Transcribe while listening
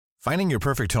Finding your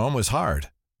perfect home was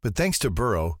hard, but thanks to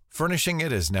Burrow, furnishing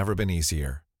it has never been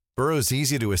easier. Burrow's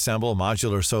easy-to-assemble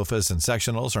modular sofas and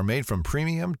sectionals are made from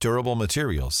premium, durable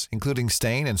materials, including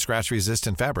stain and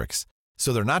scratch-resistant fabrics.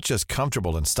 So they're not just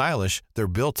comfortable and stylish, they're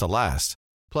built to last.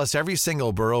 Plus, every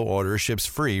single Burrow order ships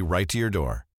free right to your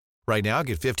door. Right now,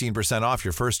 get 15% off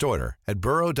your first order at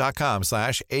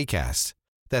burrow.com/ACAST.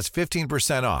 That's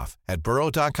 15% off at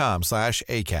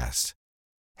burrow.com/ACAST.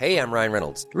 Hey, I'm Ryan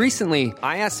Reynolds. Recently,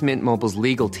 I asked Mint Mobile's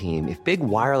legal team if big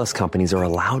wireless companies are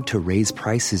allowed to raise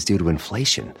prices due to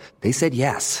inflation. They said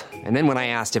yes. And then when I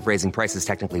asked if raising prices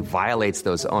technically violates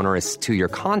those onerous two-year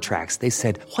contracts, they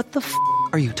said, "What the f***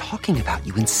 are you talking about,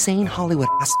 you insane Hollywood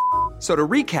ass?" So to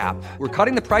recap, we're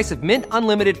cutting the price of Mint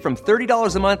Unlimited from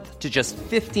 $30 a month to just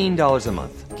 $15 a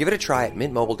month. Give it a try at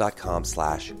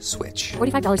mintmobile.com/switch.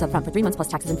 $45 up front for 3 months plus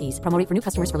taxes and fees. Promo rate for new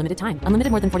customers for limited time. Unlimited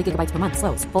more than 40 gigabytes per month.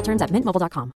 Slows full terms at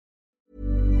mintmobile.com.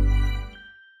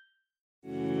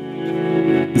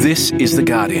 This is The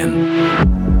Guardian.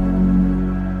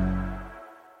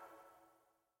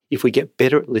 If we get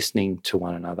better at listening to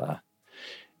one another,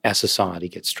 our society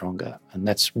gets stronger. And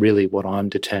that's really what I'm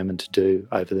determined to do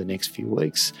over the next few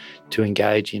weeks, to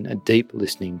engage in a deep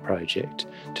listening project,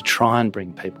 to try and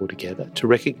bring people together, to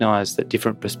recognise that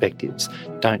different perspectives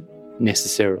don't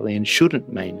necessarily and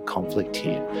shouldn't mean conflict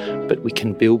here, but we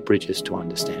can build bridges to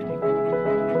understanding.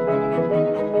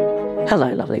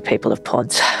 Hello, lovely people of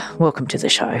pods. Welcome to the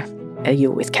show.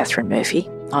 You're with Katharine Murphy.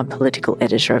 I'm political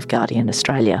editor of Guardian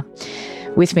Australia.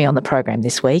 With me on the program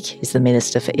this week is the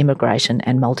Minister for Immigration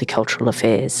and Multicultural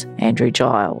Affairs, Andrew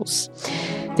Giles.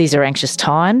 These are anxious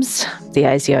times. The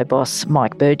ASIO boss,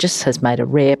 Mike Burgess, has made a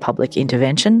rare public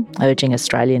intervention, urging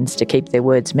Australians to keep their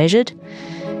words measured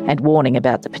and warning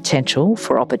about the potential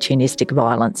for opportunistic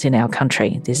violence in our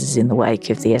country. This is in the wake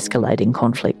of the escalating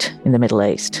conflict in the Middle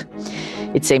East.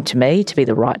 It seemed to me to be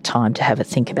the right time to have a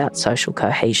think about social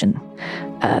cohesion.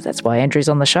 That's why Andrew's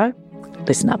on the show.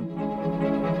 Listen up.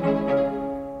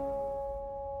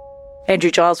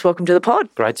 Andrew Giles, welcome to the pod.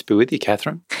 Great to be with you,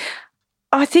 Katharine.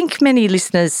 I think many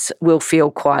listeners will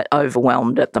feel quite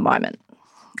overwhelmed at the moment.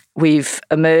 We've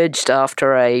emerged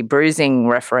after a bruising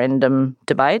referendum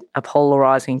debate, a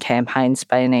polarising campaign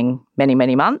spanning many,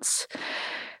 many months.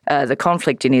 The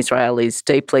conflict in Israel is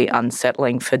deeply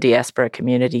unsettling for diaspora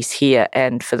communities here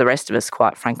and for the rest of us,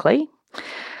 quite frankly.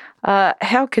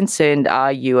 How concerned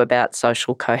are you about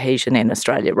social cohesion in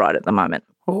Australia right at the moment?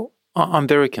 Well, I'm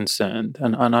very concerned,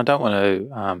 and I don't want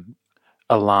to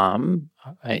alarm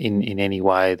in any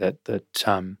way that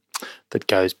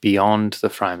goes beyond the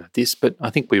frame of this, but I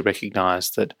think we recognise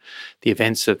that the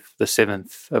events of the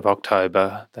 7th of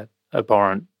October, that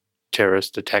abhorrent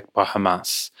terrorist attack by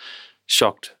Hamas,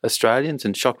 shocked Australians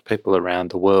and shocked people around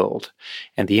the world.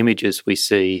 And the images we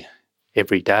see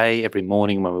every day, every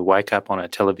morning when we wake up on our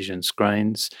television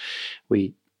screens,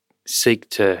 we seek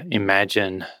to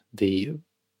imagine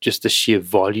just the sheer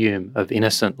volume of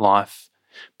innocent life,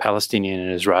 Palestinian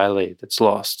and Israeli, that's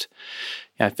lost.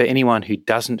 For anyone who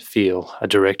doesn't feel a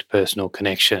direct personal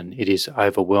connection, it is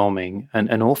overwhelming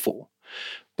and awful.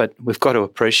 But we've got to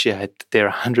appreciate that there are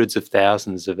hundreds of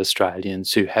thousands of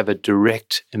Australians who have a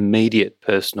direct, immediate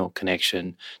personal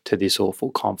connection to this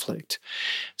awful conflict.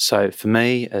 So for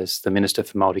me, as the Minister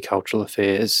for Multicultural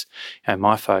Affairs,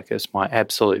 my focus, my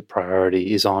absolute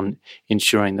priority is on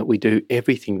ensuring that we do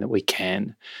everything that we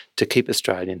can to keep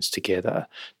Australians together,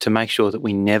 to make sure that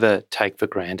we never take for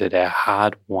granted our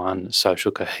hard-won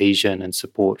social cohesion and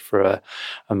support for a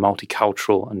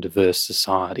multicultural and diverse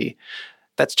society.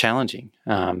 That's challenging,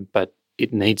 but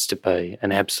it needs to be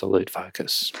an absolute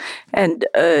focus. And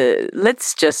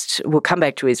we'll come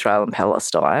back to Israel and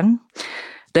Palestine.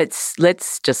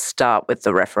 Let's just start with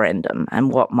the referendum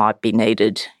and what might be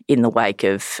needed in the wake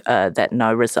of that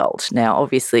no result. Now,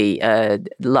 obviously, a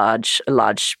large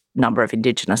number of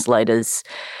Indigenous leaders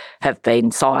have been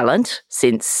silent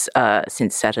since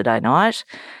Saturday night.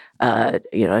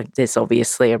 There's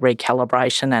obviously a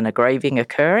recalibration and a grieving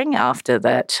occurring after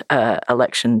that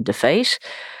election defeat.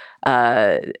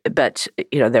 But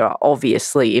there are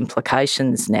obviously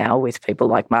implications now with people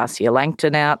like Marcia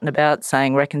Langton out and about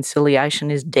saying reconciliation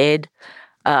is dead.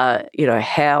 How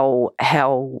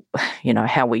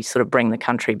we sort of bring the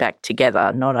country back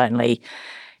together, not only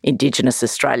Indigenous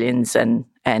Australians and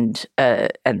the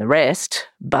rest,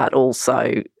 but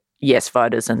also yes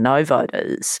voters and no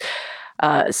voters.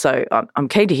 So I'm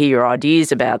keen to hear your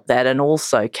ideas about that, and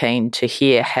also keen to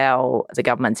hear how the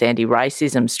government's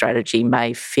anti-racism strategy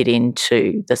may fit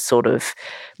into the sort of,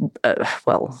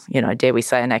 dare we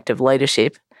say, an act of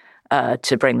leadership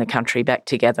to bring the country back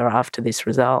together after this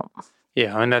result.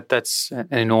 Yeah, I mean, that's an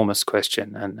enormous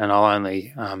question, and I'll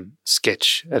only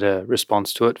sketch at a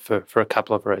response to it for a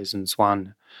couple of reasons.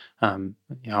 One,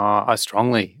 I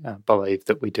strongly believe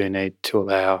that we do need to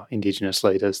allow Indigenous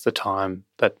leaders the time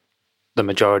that the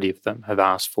majority of them have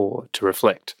asked for to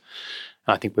reflect.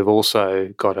 I think we've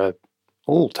also got to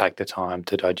all take the time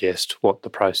to digest what the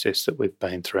process that we've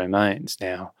been through means.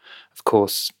 Now, of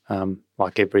course,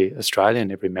 like every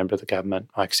Australian, every member of the government,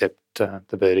 I accept the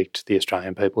verdict the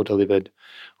Australian people delivered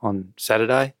on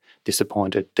Saturday.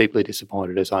 Disappointed, deeply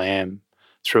disappointed as I am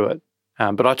through it.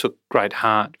 But I took great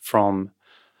heart from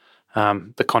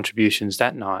the contributions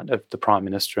that night of the Prime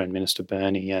Minister and Minister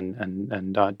Burney,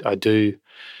 and I do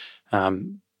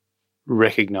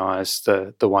recognise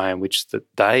the way in which that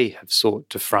they have sought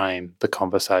to frame the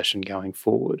conversation going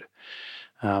forward.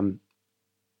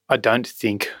 I don't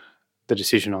think the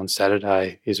decision on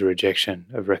Saturday is a rejection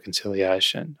of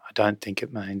reconciliation. I don't think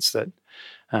it means that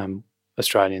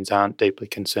Australians aren't deeply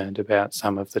concerned about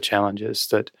some of the challenges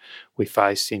that we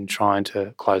face in trying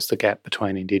to close the gap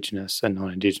between Indigenous and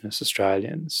non-Indigenous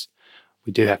Australians.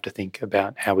 We do have to think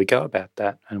about how we go about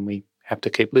that, and we have to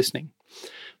keep listening.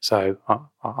 So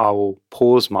I will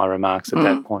pause my remarks at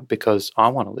that point because I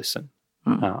want to listen.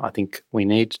 I think we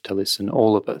need to listen,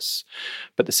 all of us.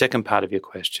 But the second part of your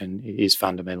question is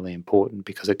fundamentally important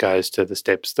because it goes to the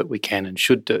steps that we can and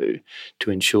should do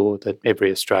to ensure that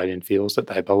every Australian feels that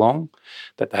they belong,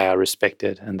 that they are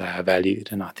respected and they are valued.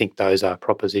 And I think those are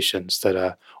propositions that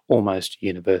are almost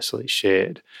universally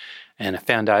shared. And a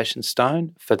foundation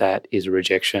stone for that is a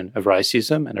rejection of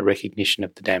racism and a recognition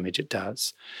of the damage it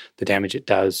does. The damage it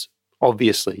does,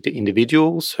 obviously, to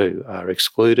individuals who are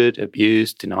excluded,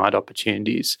 abused, denied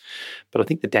opportunities. But I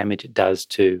think the damage it does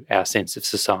to our sense of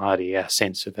society, our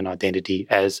sense of an identity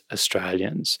as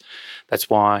Australians. That's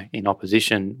why in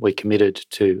opposition we committed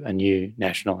to a new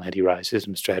national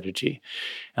anti-racism strategy.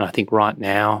 And I think right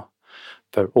now,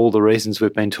 for all the reasons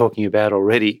we've been talking about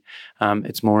already,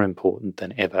 it's more important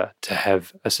than ever to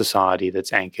have a society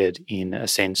that's anchored in a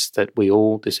sense that we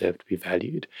all deserve to be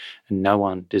valued and no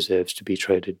one deserves to be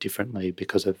treated differently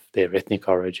because of their ethnic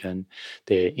origin,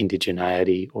 their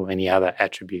indigeneity or any other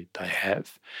attribute they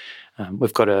have.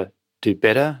 We've got to do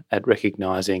better at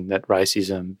recognising that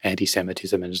racism,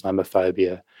 anti-Semitism and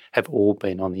Islamophobia have all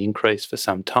been on the increase for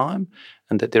some time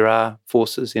and that there are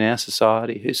forces in our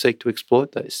society who seek to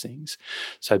exploit those things.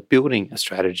 So building a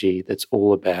strategy that's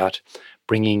all about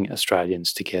bringing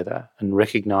Australians together and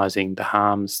recognising the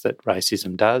harms that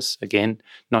racism does, again,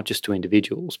 not just to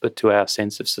individuals, but to our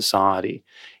sense of society,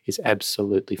 is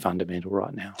absolutely fundamental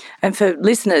right now. And for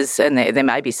listeners, and there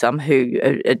may be some who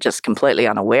are just completely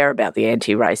unaware about the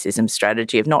anti-racism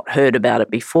strategy, have not heard about it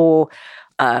before,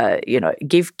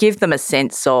 give them a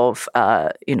sense of,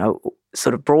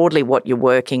 sort of broadly what you're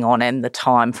working on and the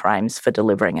timeframes for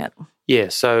delivering it. Yeah,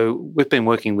 so we've been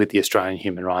working with the Australian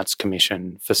Human Rights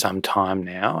Commission for some time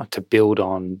now to build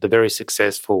on the very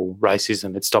successful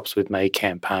Racism It Stops With Me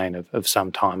campaign of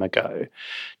some time ago,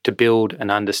 to build an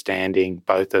understanding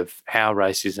both of how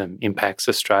racism impacts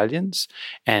Australians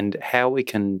and how we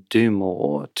can do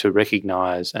more to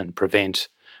recognise and prevent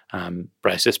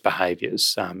racist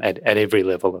behaviours at every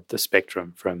level of the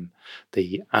spectrum, from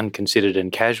the unconsidered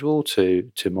and casual to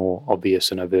more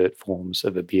obvious and overt forms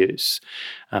of abuse.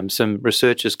 Some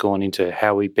research has gone into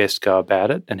how we best go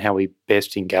about it and how we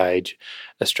best engage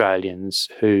Australians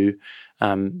who,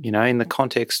 in the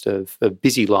context of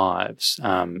busy lives,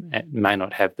 may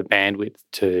not have the bandwidth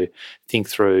to think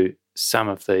through some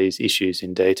of these issues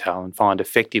in detail and find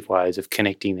effective ways of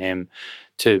connecting them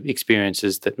to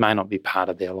experiences that may not be part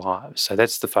of their lives. So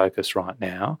that's the focus right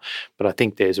now. But I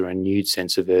think there's a renewed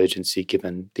sense of urgency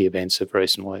given the events of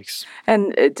recent weeks.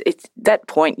 And it's that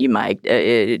point you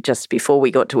made just before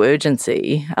we got to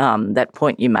urgency, that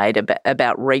point you made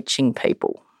about reaching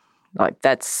people. Like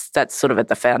that's sort of at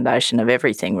the foundation of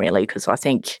everything, really, because I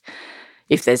think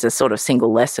if there's a sort of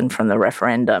single lesson from the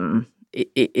referendum,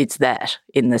 it's that,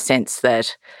 in the sense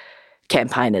that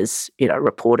campaigners,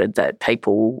 reported that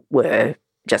people were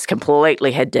just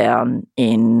completely head down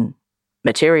in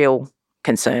material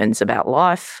concerns about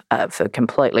life for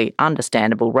completely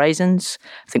understandable reasons.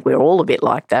 I think we're all a bit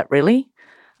like that, really.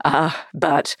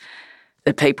 But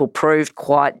the people proved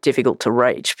quite difficult to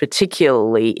reach,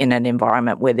 particularly in an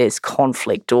environment where there's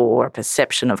conflict or a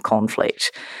perception of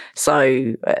conflict.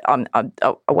 So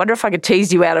I wonder if I could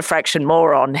tease you out a fraction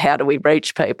more on how do we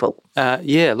reach people?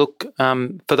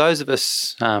 For those of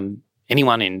us,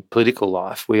 anyone in political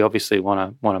life, we obviously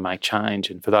want to make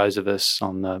change, and for those of us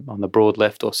on the broad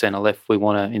left or centre left, we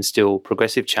want to instill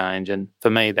progressive change. And for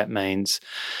me, that means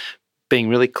being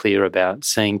really clear about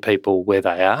seeing people where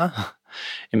they are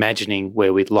imagining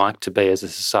where we'd like to be as a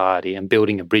society and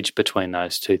building a bridge between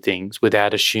those two things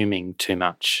without assuming too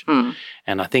much.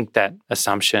 And I think that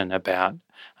assumption about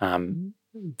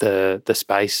the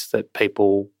space that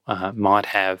people might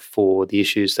have for the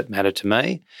issues that matter to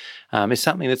me is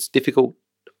something that's difficult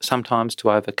sometimes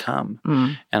to overcome.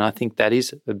 And I think that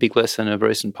is a big lesson of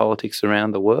recent politics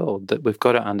around the world, that we've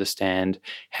got to understand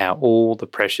how all the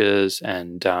pressures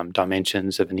and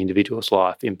dimensions of an individual's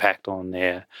life impact on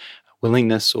their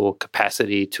willingness or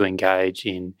capacity to engage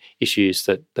in issues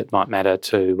that might matter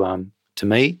to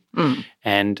me.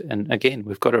 And again,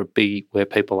 we've got to be where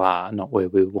people are, not where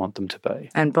we want them to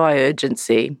be. And by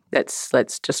urgency,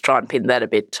 let's just try and pin that a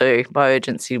bit too. By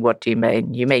urgency, what do you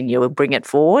mean? You mean you will bring it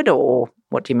forward, or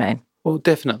what do you mean? Well,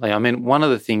 definitely. I mean, one of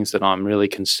the things that I'm really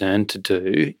concerned to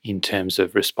do in terms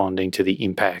of responding to the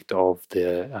impact of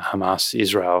the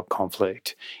Hamas-Israel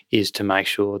conflict is to make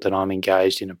sure that I'm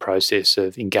engaged in a process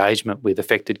of engagement with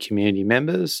affected community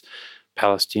members,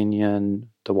 Palestinian,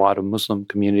 the wider Muslim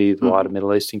community, the wider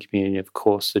Middle Eastern community, of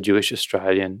course, the Jewish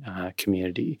Australian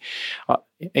community.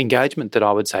 Engagement that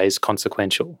I would say is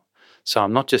consequential. So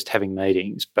I'm not just having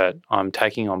meetings, but I'm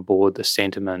taking on board the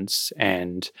sentiments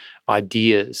and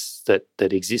ideas that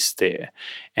exist there.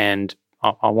 And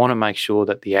I want to make sure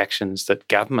that the actions that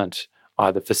government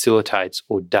either facilitates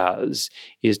or does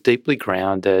is deeply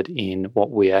grounded in what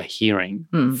we are hearing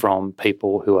from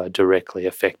people who are directly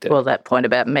affected. Well, that point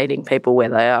about meeting people where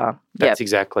they are. That's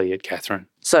exactly it, Katharine.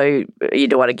 So you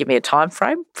don't want to give me a time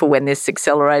frame for when this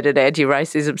accelerated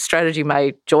anti-racism strategy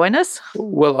may join us?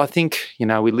 Well, I think,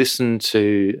 we listened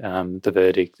to the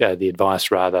verdict, the advice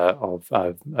rather of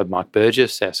Mike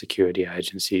Burgess, our security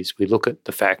agencies. We look at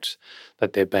the fact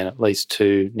that there have been at least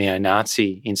 2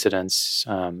 neo-Nazi incidents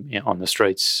on the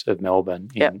streets of Melbourne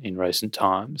in recent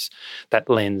times. That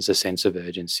lends a sense of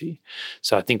urgency.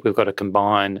 So I think we've got to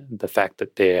combine the fact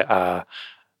that there are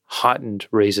heightened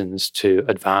reasons to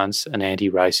advance an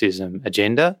anti-racism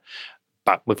agenda,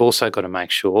 but we've also got to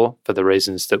make sure, for the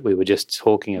reasons that we were just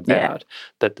talking about,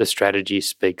 that the strategy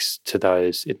speaks to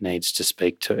those it needs to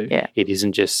speak to. It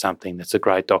isn't just something that's a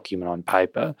great document on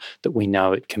paper, that we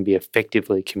know it can be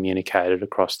effectively communicated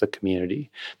across the community.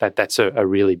 That's a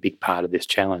really big part of this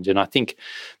challenge. And I think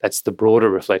that's the broader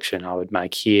reflection I would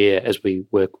make here as we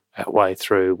work our way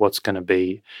through what's going to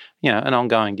be, an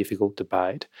ongoing difficult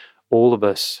debate. All of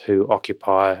us who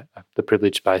occupy the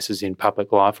privileged spaces in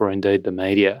public life, or indeed the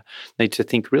media, need to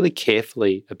think really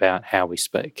carefully about how we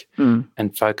speak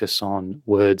and focus on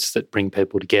words that bring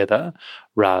people together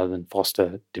rather than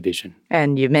foster division.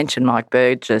 And you mentioned Mike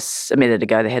Burgess a minute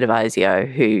ago, the head of ASIO,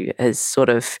 who has sort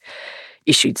of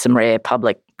issued some rare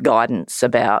public guidance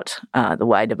about the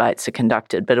way debates are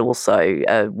conducted, but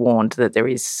also warned that there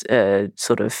is the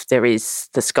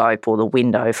scope or the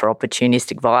window for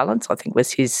opportunistic violence, I think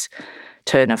was his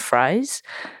turn of phrase.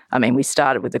 I mean, we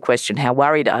started with the question, how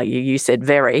worried are you? You said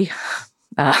very.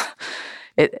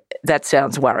 That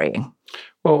sounds worrying.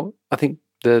 Well, I think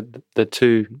the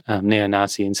 2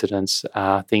 neo-Nazi incidents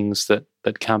are things that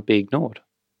can't be ignored.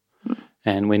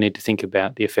 And we need to think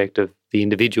about the effect of the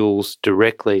individuals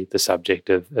directly the subject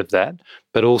of that,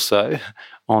 but also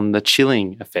on the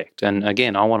chilling effect. And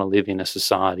again, I want to live in a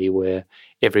society where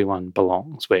everyone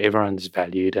belongs, where everyone is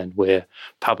valued, and where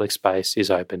public space is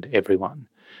open to everyone.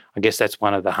 I guess that's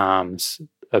one of the harms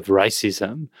of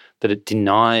racism, that it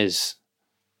denies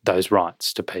those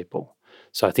rights to people.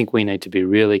 So I think we need to be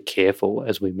really careful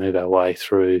as we move our way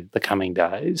through the coming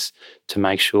days to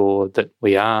make sure that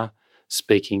we are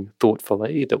speaking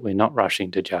thoughtfully, that we're not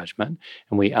rushing to judgment,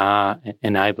 and we are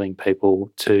enabling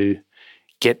people to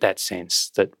get that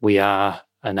sense that we are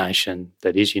a nation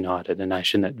that is united, a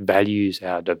nation that values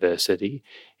our diversity,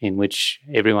 in which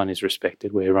everyone is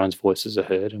respected, where everyone's voices are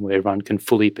heard, and where everyone can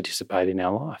fully participate in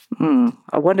our life.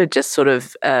 I want to just sort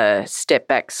of step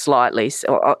back slightly,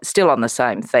 still on the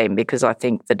same theme, because I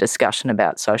think the discussion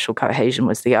about social cohesion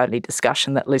was the only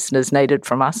discussion that listeners needed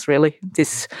from us, really,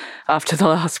 after the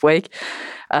last week.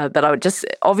 But I would just,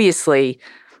 obviously,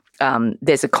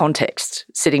 there's a context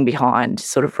sitting behind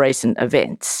sort of recent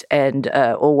events, and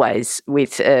always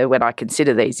with when I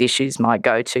consider these issues, my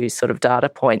go-to sort of data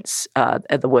points are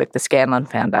the work the Scanlon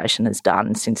Foundation has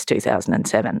done since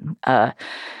 2007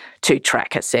 to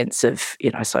track a sense of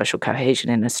social cohesion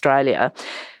in Australia.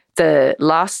 The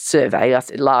last survey,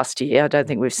 last year, I don't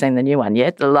think we've seen the new one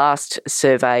yet, the last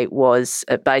survey was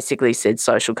basically said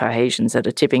social cohesion's at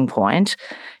a tipping point.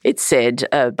 It said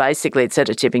basically it's at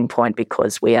a tipping point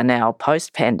because we are now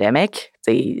post-pandemic.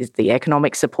 The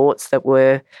economic supports that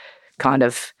were kind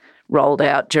of rolled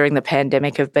out during the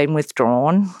pandemic have been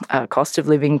withdrawn. Cost of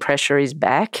living pressure is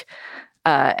back.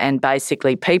 And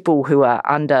basically people who are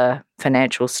under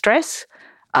financial stress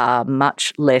are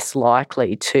much less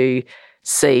likely to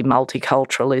see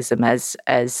multiculturalism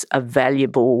as a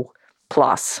valuable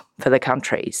plus for the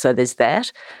country. So there's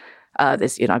that.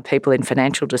 There's, people in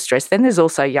financial distress. Then there's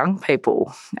also young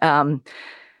people.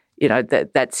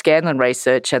 That Scanlon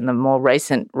research and the more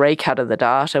recent recut of the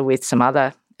data with some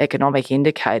other economic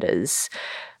indicators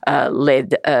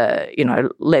led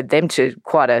them to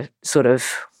quite a sort of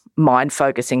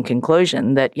mind-focusing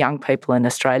conclusion that young people in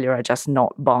Australia are just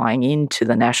not buying into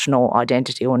the national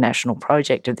identity or national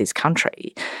project of this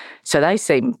country. So they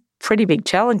seem pretty big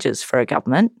challenges for a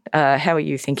government. How are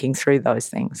you thinking through those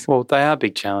things? Well, they are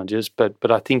big challenges, but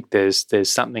I think there's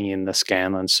something in the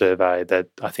Scanlon survey that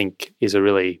I think is a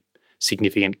really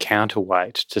significant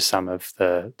counterweight to some of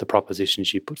the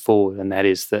propositions you put forward, and that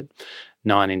is that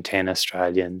 9 in 10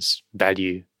 Australians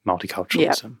value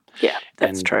multiculturalism. Yeah,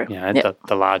 that's true.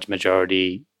 The large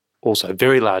majority, also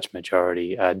very large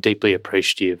majority, are deeply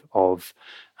appreciative of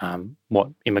what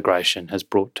immigration has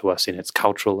brought to us in its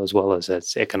cultural as well as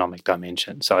its economic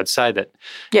dimension. So I'd say that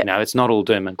it's not all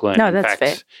doom and gloom. No, in that's fact,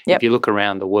 fair. Yep. If you look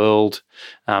around the world,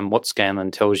 what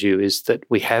Scanlon tells you is that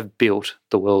we have built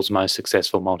the world's most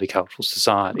successful multicultural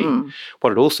society.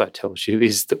 What it also tells you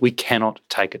is that we cannot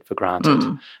take it for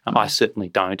granted. I certainly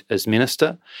don't as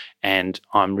minister, and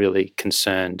I'm really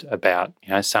concerned about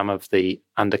some of the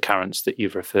undercurrents that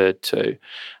you've referred to.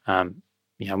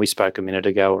 We spoke a minute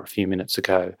ago or a few minutes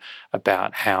ago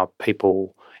about how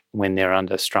people, when they're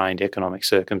under strained economic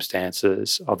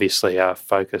circumstances, obviously are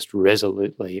focused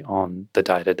resolutely on the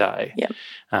day-to-day. Yep.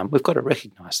 We've got to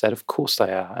recognise that. Of course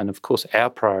they are. And of course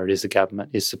our priority as a government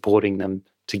is supporting them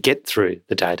to get through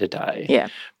the day-to-day. Yeah.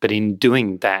 But in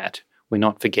doing that, we're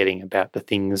not forgetting about the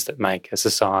things that make a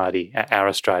society, our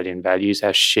Australian values,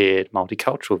 our shared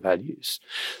multicultural values.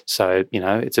 So,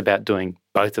 it's about doing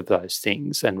both of those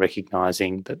things and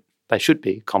recognising that they should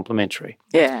be complementary.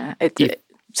 Yeah.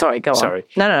 Sorry, go on. Sorry.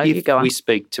 No, you go on. We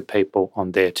speak to people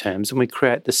on their terms and we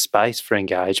create the space for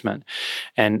engagement.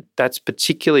 And that's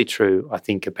particularly true, I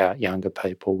think, about younger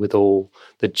people with all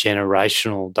the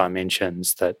generational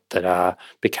dimensions that are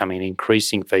becoming an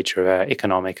increasing feature of our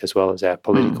economic as well as our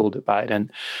political debate.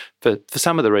 And for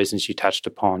some of the reasons you touched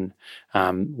upon,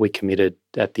 we committed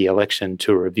at the election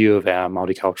to a review of our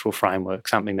multicultural framework,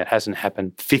 something that hasn't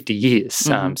happened for 50 years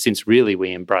since really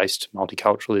we embraced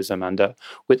multiculturalism under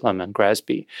Whitlam and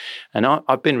Grasby. And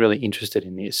I've been really interested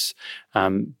in this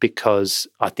because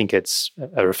I think it's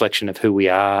a reflection of who we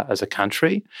are as a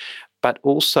country, but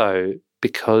also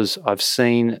because I've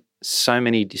seen so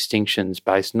many distinctions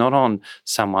based not on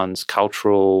someone's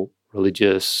cultural,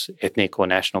 religious, ethnic or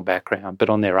national background, but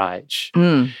on their age.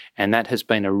 And that has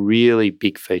been a really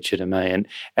big feature to me. And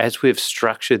as we've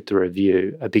structured the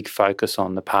review, a big focus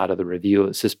on the part of the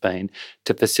reviewers has been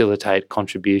to facilitate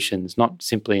contributions, not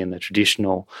simply in the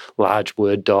traditional large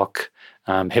Word doc,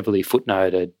 heavily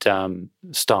footnoted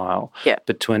style,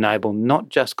 but to enable not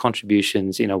just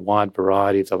contributions in a wide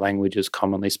variety of the languages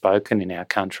commonly spoken in our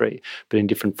country, but in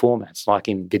different formats, like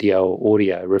in video or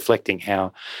audio, reflecting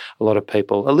how a lot of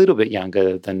people a little bit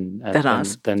younger than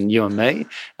you and me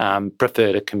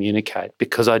prefer to communicate.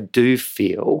 Because I do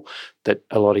feel that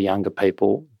a lot of younger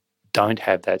people don't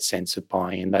have that sense of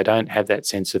buy-in. They don't have that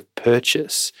sense of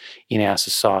purchase in our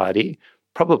society,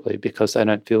 probably because they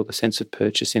don't feel the sense of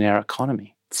purchase in our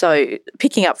economy. So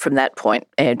picking up from that point,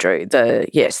 Andrew,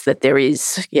 that there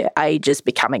is age is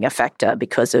becoming a factor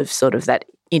because of sort of that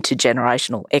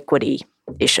intergenerational equity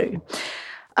issue.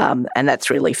 And that's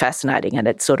really fascinating, and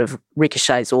it sort of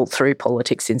ricochets all through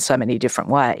politics in so many different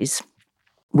ways.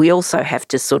 We also have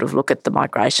to sort of look at the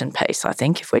migration piece, I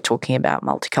think, if we're talking about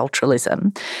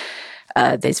multiculturalism.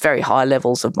 There's very high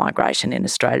levels of migration in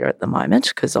Australia at the moment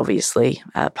because obviously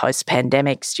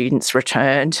post-pandemic students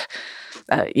returned.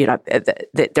 There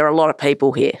are a lot of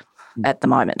people here at the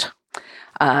moment.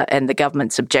 And the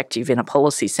government's objective in a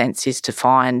policy sense is to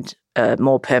find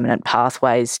more permanent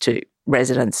pathways to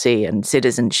residency and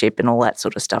citizenship and all that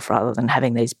sort of stuff rather than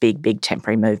having these big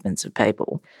temporary movements of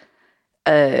people.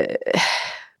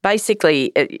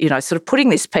 Basically, sort of putting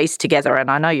this piece together,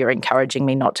 and I know you're encouraging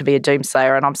me not to be a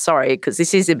doomsayer, and I'm sorry because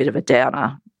this is a bit of a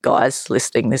downer, guys,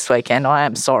 listening this weekend. I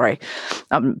am sorry.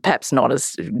 I'm perhaps not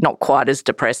quite as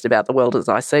depressed about the world as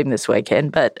I seem this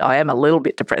weekend, but I am a little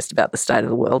bit depressed about the state of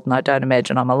the world, and I don't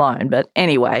imagine I'm alone. But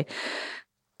anyway,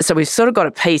 so we've sort of got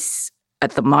a piece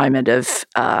at the moment of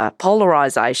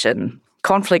polarisation,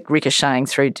 conflict ricocheting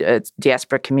through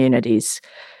diaspora communities.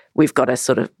 We've got a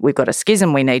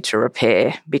schism we need to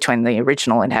repair between the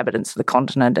original inhabitants of the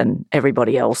continent and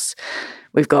everybody else.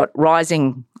 We've got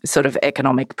rising sort of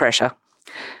economic pressure.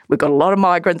 We've got a lot of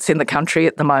migrants in the country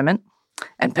at the moment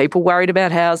and people worried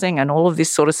about housing and all of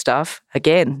this sort of stuff.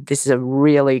 Again, this is a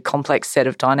really complex set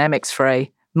of dynamics for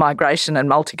a migration and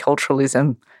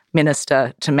multiculturalism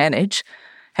minister to manage.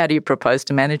 How do you propose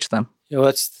to manage them? Yeah, well,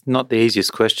 that's not the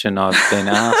easiest question I've been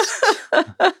asked.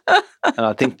 And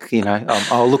I think,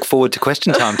 I'll look forward to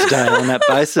question time today on that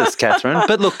basis, Katharine.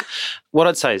 But look, what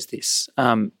I'd say is this.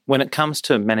 When it comes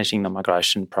to managing the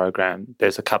migration program,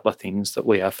 there's a couple of things that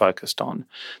we are focused on.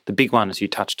 The big one, as you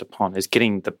touched upon, is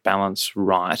getting the balance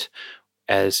right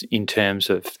as in terms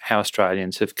of how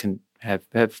Australians have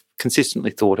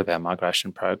consistently thought of our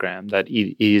migration program, that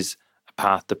it is a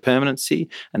path to permanency,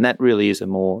 and that really is a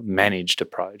more managed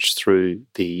approach through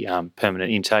the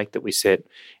permanent intake that we set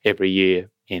every year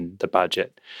in the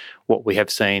budget. What we have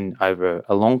seen over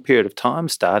a long period of time,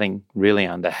 starting really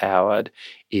under Howard,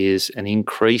 is an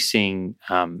increasing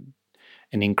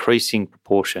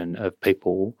proportion of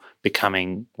people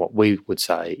becoming what we would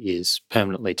say is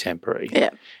permanently temporary. Yeah.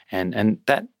 And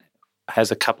that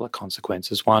has a couple of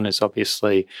consequences. One is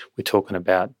obviously we're talking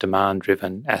about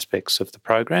demand-driven aspects of the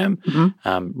program,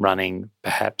 running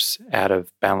perhaps out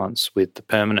of balance with the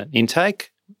permanent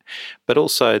intake, but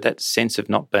also that sense of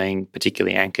not being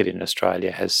particularly anchored in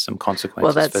Australia has some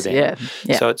consequences for them.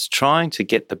 Yeah. So it's trying to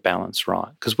get the balance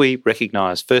right, because we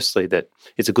recognise firstly that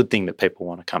it's a good thing that people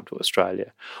want to come to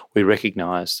Australia. We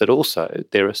recognise that also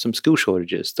there are some skill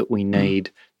shortages that we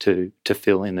need to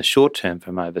fill in the short term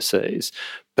from overseas.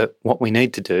 But what we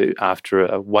need to do after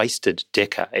a wasted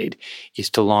decade is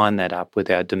to line that up with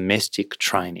our domestic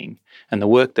training. And the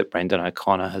work that Brendan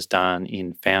O'Connor has done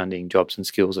in founding Jobs and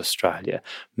Skills Australia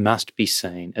must be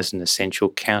seen as an essential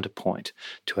counterpoint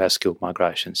to our skilled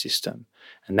migration system.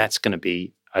 And that's going to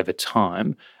be, over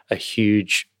time, a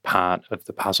huge part of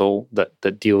the puzzle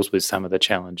that deals with some of the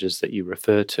challenges that you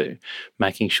refer to,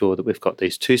 making sure that we've got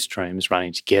these two streams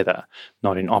running together,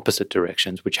 not in opposite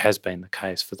directions, which has been the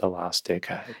case for the last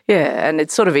decade. Yeah, and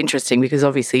it's sort of interesting because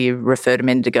obviously you referred a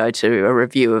minute ago to a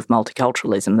review of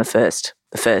multiculturalism, the first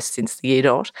since the year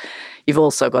dot. You've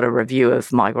also got a review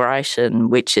of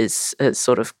migration, which is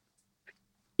sort of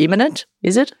imminent,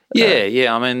 is it?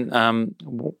 Yeah. I mean,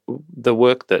 the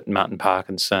work that Martin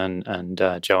Parkinson and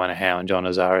Joanna Howe and John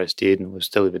Azaris did and was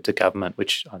delivered to government,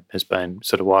 which has been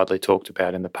sort of widely talked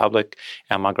about in the public,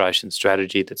 our migration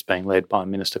strategy that's being led by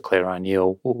Minister Claire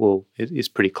O'Neill is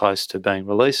pretty close to being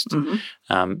released.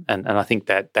 And I think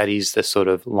that is the sort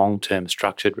of long-term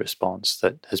structured response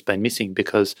that has been missing,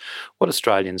 because what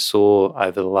Australians saw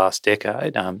over the last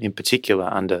decade, in particular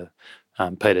under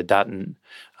Peter Dutton,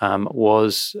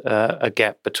 was a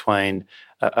gap between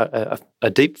a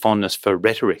deep fondness for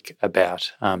rhetoric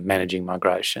about managing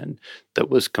migration that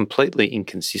was completely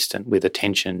inconsistent with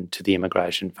attention to the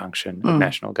immigration function of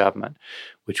national government,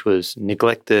 which was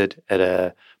neglected at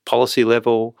a policy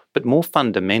level, but more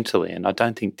fundamentally, and I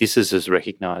don't think this is as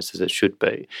recognised as it should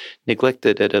be,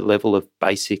 neglected at a level of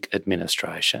basic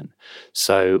administration.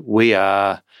 So we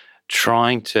are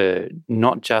trying to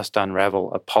not just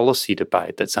unravel a policy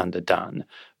debate that's underdone,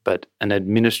 but an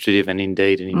administrative and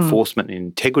indeed an enforcement and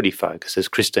integrity focus, as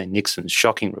Christine Nixon's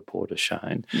shocking report has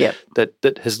shown,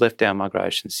 that has left our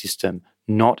migration system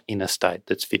not in a state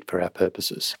that's fit for our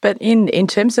purposes. But in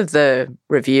terms of the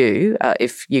review,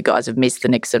 if you guys have missed the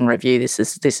Nixon review, this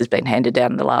has been handed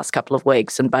down in the last couple of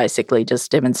weeks and basically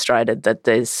just demonstrated that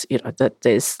there's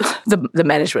the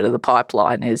management of the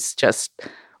pipeline is just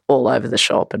all over the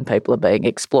shop and people are being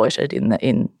exploited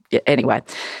anyway.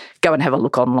 Go and have a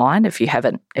look online if you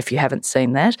haven't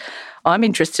seen that. I'm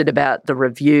interested about the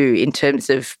review in terms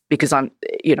of, because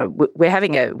we're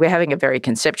having a very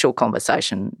conceptual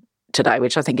conversation today,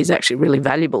 which I think is actually really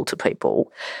valuable to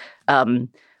people.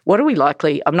 What are we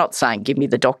likely? I'm not saying give me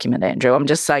the document, Andrew. I'm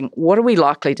just saying what are we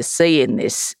likely to see in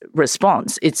this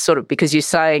response? It's sort of because you're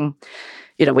saying,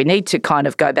 we need to kind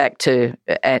of go back to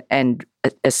and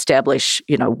establish,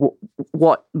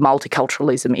 what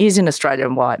multiculturalism is in Australia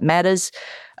and why it matters.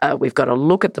 We've got to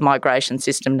look at the migration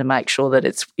system to make sure that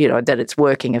it's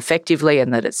working effectively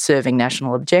and that it's serving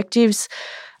national objectives.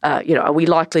 Are we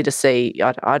likely to see,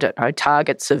 I don't know,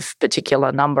 targets of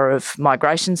particular number of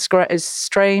migration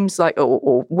streams?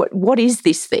 Or what is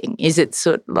this thing? Is it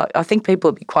sort of like, I think people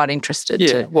would be quite interested.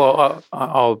 Yeah, well,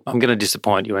 I'm going to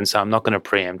disappoint you and say I'm not going to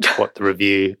preempt what the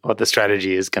review or the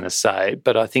strategy is going to say,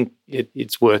 but I think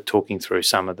it's worth talking through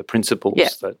some of the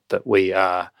principles that we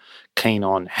are keen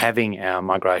on having our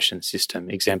migration system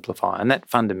exemplify. And that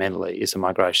fundamentally is a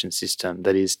migration system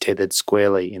that is tethered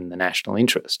squarely in the national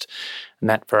interest. And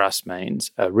that for us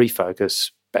means a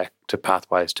refocus back to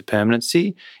pathways to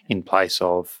permanency in place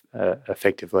of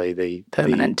effectively the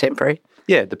temporary.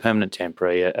 Yeah, the permanent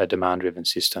temporary, a demand-driven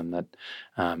system that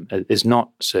is not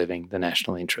serving the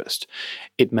national interest.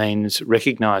 It means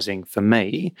recognising for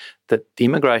me that the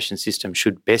immigration system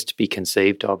should best be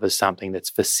conceived of as something that's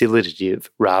facilitative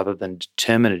rather than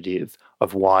determinative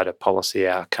of wider policy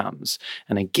outcomes.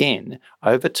 And again,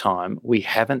 over time, we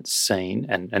haven't seen,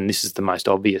 and this is the most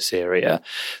obvious area,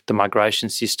 the migration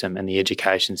system and the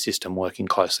education system working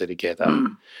closely together.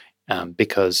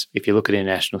 Because if you look at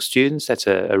international students, that's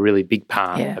a really big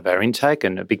part of our intake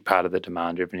and a big part of the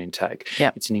demand-driven intake.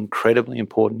 Yep. It's an incredibly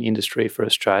important industry for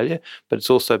Australia, but it's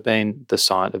also been the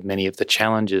site of many of the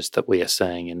challenges that we are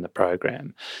seeing in the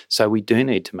program. So we do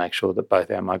need to make sure that both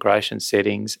our migration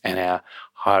settings and our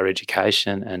higher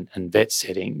education and vet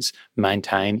settings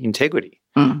maintain integrity.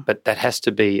 But that has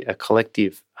to be a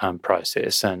collective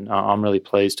process, and I'm really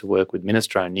pleased to work with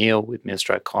Minister O'Neill, with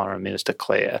Minister O'Connor and Minister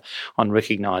Clare on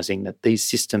recognising that these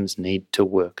systems need to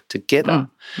work together.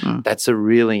 That's a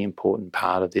really important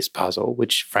part of this puzzle,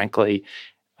 which frankly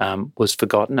was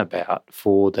forgotten about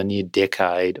for the near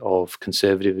decade of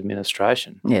Conservative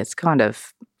administration. Yeah, it's kind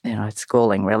of, it's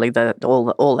galling really,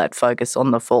 all that focus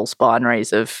on the false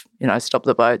binaries of, stop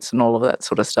the boats and all of that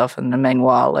sort of stuff. And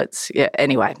meanwhile,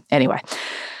 anyway.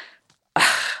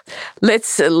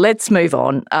 Let's move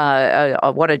on. I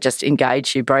want to just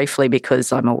engage you briefly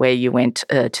because I'm aware you went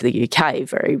to the UK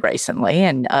very recently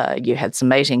and you had some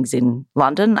meetings in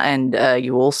London, and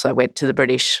you also went to the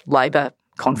British Labor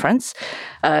conference.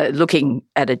 Looking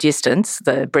at a distance,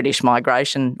 the British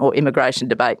migration or immigration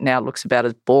debate now looks about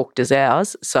as balked as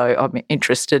ours. So I'm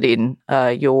interested in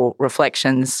your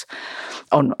reflections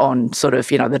on sort of,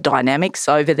 the dynamics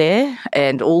over there,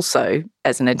 and also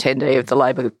as an attendee of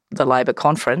the Labor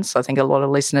conference, I think a lot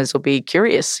of listeners will be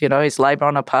curious, is Labor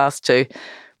on a path to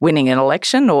winning an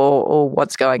election or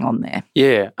what's going on there?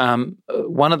 Yeah.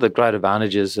 One of the great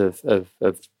advantages of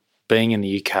being in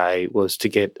the UK was to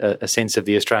get a sense of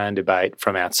the Australian debate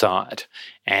from outside.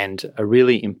 And a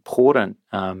really important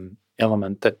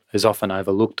element that is often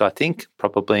overlooked, I think,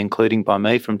 probably including by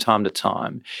me from time to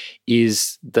time,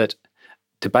 is that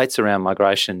debates around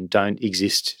migration don't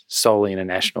exist solely in a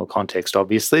national context,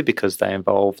 obviously, because they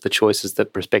involve the choices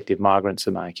that prospective migrants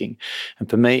are making. And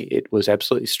for me, it was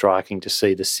absolutely striking to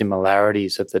see the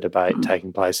similarities of the debate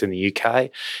taking place in the UK.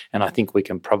 And I think we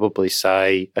can probably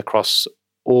say across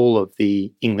all of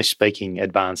the English-speaking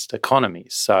advanced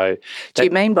economies. So, do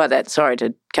you mean by that, sorry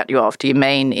to cut you off, do you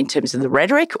mean in terms of the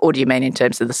rhetoric or do you mean in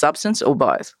terms of the substance, or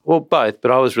both? Well, both,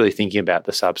 but I was really thinking about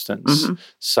the substance.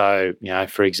 So,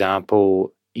 for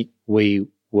example, we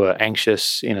were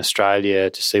anxious in Australia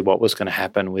to see what was going to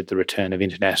happen with the return of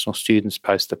international students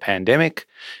post the pandemic.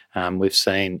 We've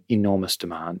seen enormous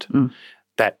demand.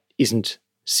 That isn't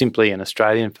simply an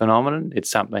Australian phenomenon. It's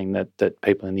something that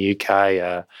people in the UK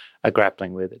are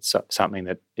grappling with. It's something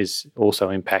that is also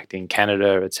impacting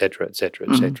Canada, et cetera, et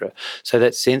cetera, et cetera. So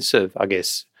that sense of, I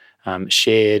guess,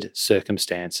 shared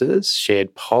circumstances,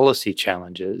 shared policy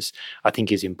challenges, I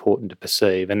think is important to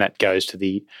perceive. And that goes to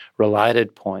the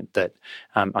related point that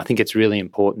I think it's really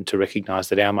important to recognise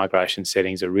that our migration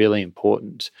settings are really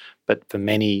important, but for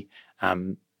many,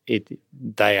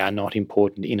 they are not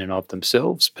important in and of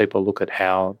themselves. People look at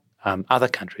how other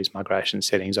countries' migration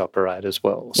settings operate as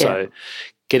well. Yeah. So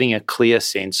getting a clear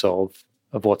sense of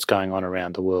what's going on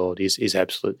around the world is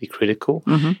absolutely critical.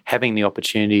 Having the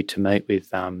opportunity to meet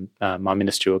with my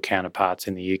ministerial counterparts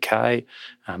in the UK,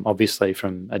 obviously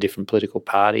from a different political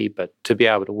party, but to be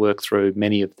able to work through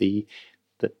many of the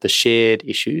shared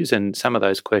issues and some of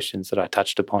those questions that I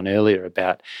touched upon earlier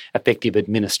about effective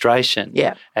administration,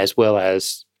 as well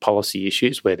as policy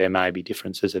issues where there may be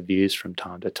differences of views from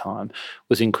time to time,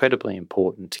 was incredibly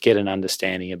important to get an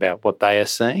understanding about what they are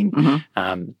seeing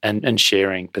and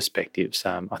sharing perspectives.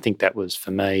 I think that was,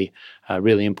 for me,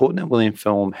 really important and will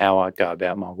inform how I go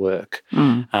about my work.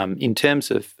 In terms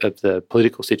of the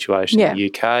political situation in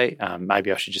the UK,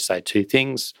 maybe I should just say two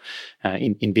things.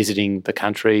 In visiting the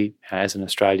country as an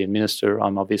Australian minister,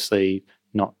 I'm obviously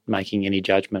not making any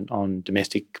judgment on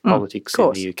domestic politics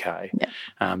in the UK.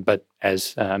 But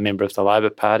as a member of the Labor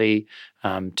Party,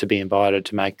 to be invited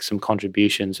to make some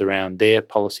contributions around their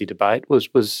policy debate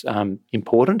was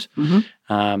important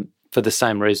for the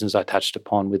same reasons I touched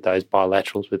upon with those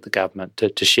bilaterals with the government,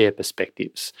 to share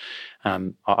perspectives.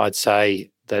 I'd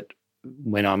say that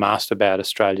when I'm asked about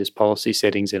Australia's policy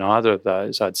settings in either of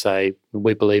those, I'd say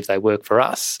we believe they work for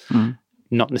us.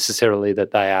 Not necessarily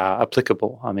that they are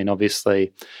applicable. I mean,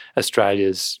 obviously,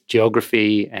 Australia's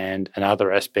geography and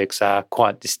other aspects are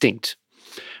quite distinct.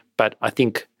 But I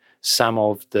think some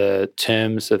of the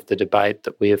terms of the debate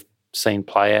that we have seen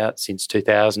play out since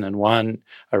 2001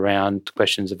 around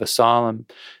questions of asylum.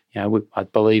 I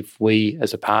believe we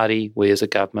as a party, we as a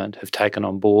government have taken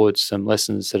on board some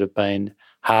lessons that have been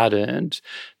hard-earned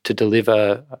to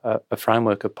deliver a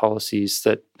framework of policies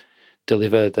that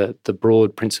deliver the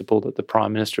broad principle that the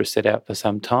Prime Minister has set out for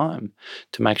some time,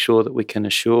 to make sure that we can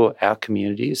assure our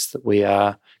communities that we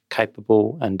are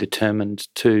capable of and determined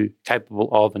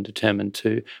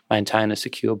to maintain a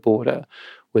secure border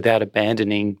without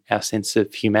abandoning our sense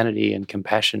of humanity and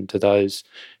compassion to those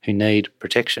who need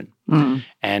protection.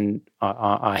 And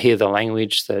I hear the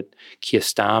language that Keir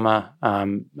Starmer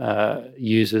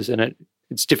uses, and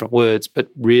it's different words, but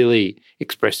really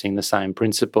expressing the same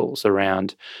principles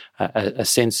around a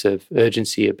sense of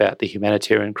urgency about the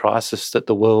humanitarian crisis that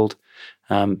the world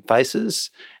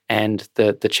faces, and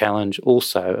the challenge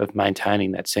also of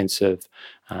maintaining that sense of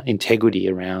integrity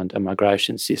around a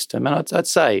migration system. And I'd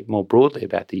say more broadly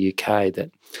about the UK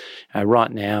that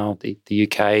right now the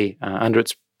UK, under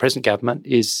its present government,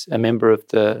 is a member of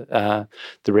the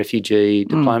refugee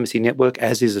diplomacy network,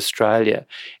 as is Australia,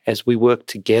 as we work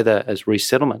together as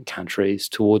resettlement countries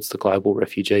towards the Global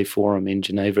Refugee Forum in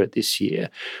Geneva this year,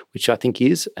 which I think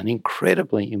is an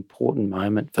incredibly important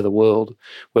moment for the world,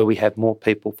 where we have more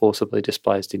people forcibly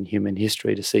displaced in human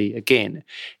history, to see again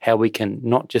how we can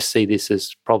not just see this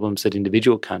as problems that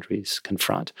individual countries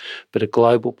confront, but a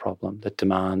global problem that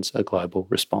demands a global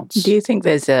response. Do you think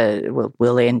there's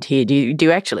we'll end here, do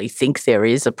you actually think there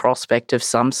is a prospect of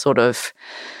some sort of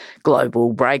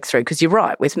global breakthrough? Because you're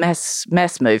right, with mass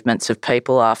movements of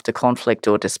people after conflict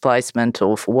or displacement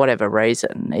or for whatever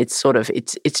reason, it's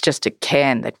just a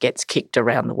can that gets kicked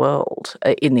around the world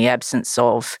in the absence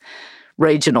of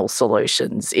regional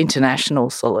solutions, international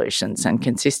solutions, and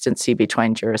consistency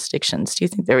between jurisdictions. Do you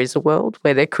think there is a world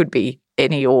where there could be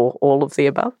any or all of the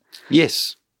above?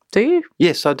 Yes. Do you?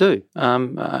 Yes, I do.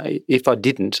 If I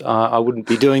didn't, I wouldn't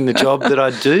be doing the job that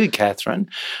I do, Katharine.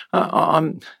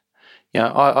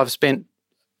 I've spent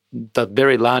the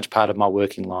very large part of my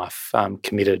working life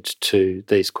committed to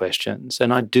these questions,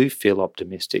 and I do feel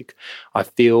optimistic. I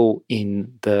feel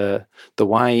in the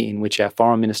way in which our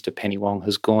Foreign Minister Penny Wong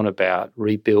has gone about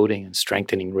rebuilding and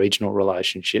strengthening regional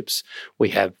relationships, we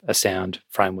have a sound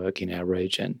framework in our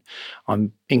region.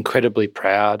 I'm incredibly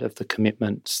proud of the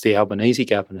commitments the Albanese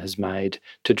government has made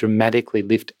to dramatically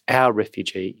lift our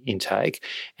refugee intake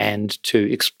and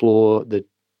to explore the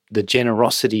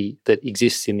generosity that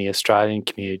exists in the Australian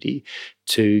community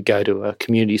to go to a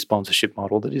community sponsorship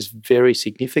model that is very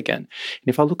significant. And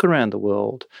if I look around the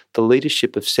world, the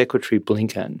leadership of Secretary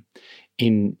Blinken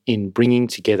in bringing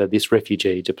together this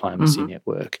refugee diplomacy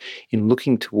network, in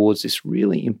looking towards this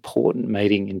really important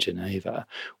meeting in Geneva,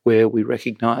 where we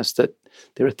recognise that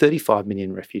there are 35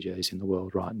 million refugees in the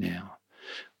world right now.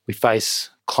 We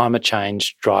face climate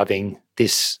change driving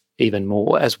this even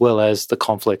more, as well as the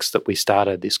conflicts that we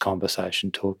started this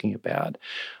conversation talking about.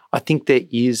 I think there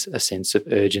is a sense of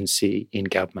urgency in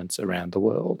governments around the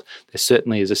world. There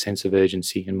certainly is a sense of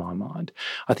urgency in my mind.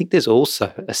 I think there's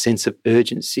also a sense of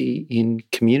urgency in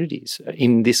communities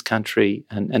in this country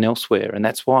and elsewhere. And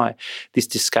that's why this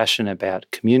discussion about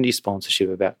community sponsorship,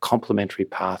 about complementary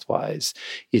pathways,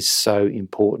 is so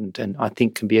important, and I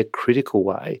think can be a critical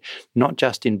way, not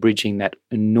just in bridging that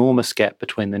enormous gap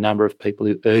between the number of people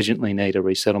who urgently need a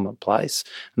resettlement place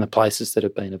and the places that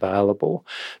have been available,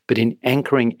 but in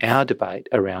anchoring our debate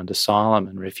around asylum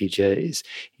and refugees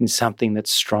in something that's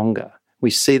stronger.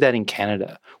 We see that in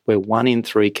Canada, where 1 in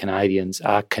 3 Canadians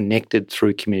are connected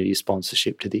through community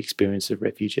sponsorship to the experience of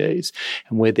refugees,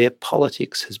 and where their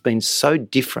politics has been so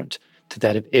different to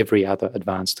that of every other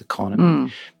advanced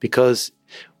economy. Because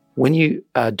when you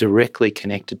are directly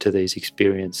connected to these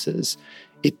experiences,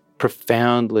 it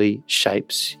profoundly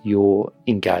shapes your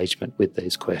engagement with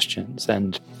these questions.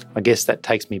 And I guess that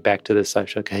takes me back to the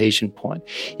social cohesion point.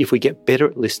 If we get better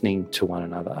at listening to one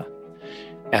another,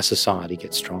 our society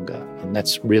gets stronger. And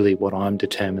that's really what I'm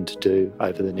determined to do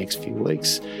over the next few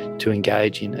weeks, to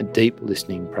engage in a deep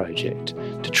listening project,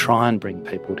 to try and bring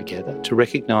people together, to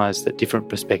recognise that different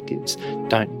perspectives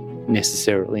don't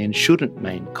necessarily and shouldn't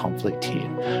mean conflict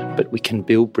here, but we can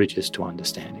build bridges to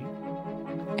understanding.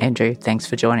 Andrew, thanks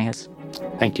for joining us.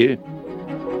 Thank you.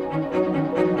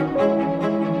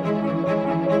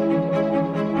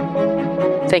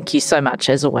 Thank you so much,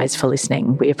 as always, for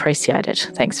listening. We appreciate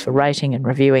it. Thanks for rating and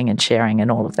reviewing and sharing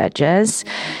and all of that jazz.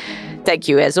 Thank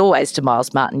you, as always, to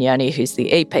Miles Martignoni, who's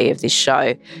the EP of this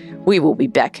show. We will be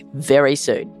back very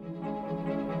soon.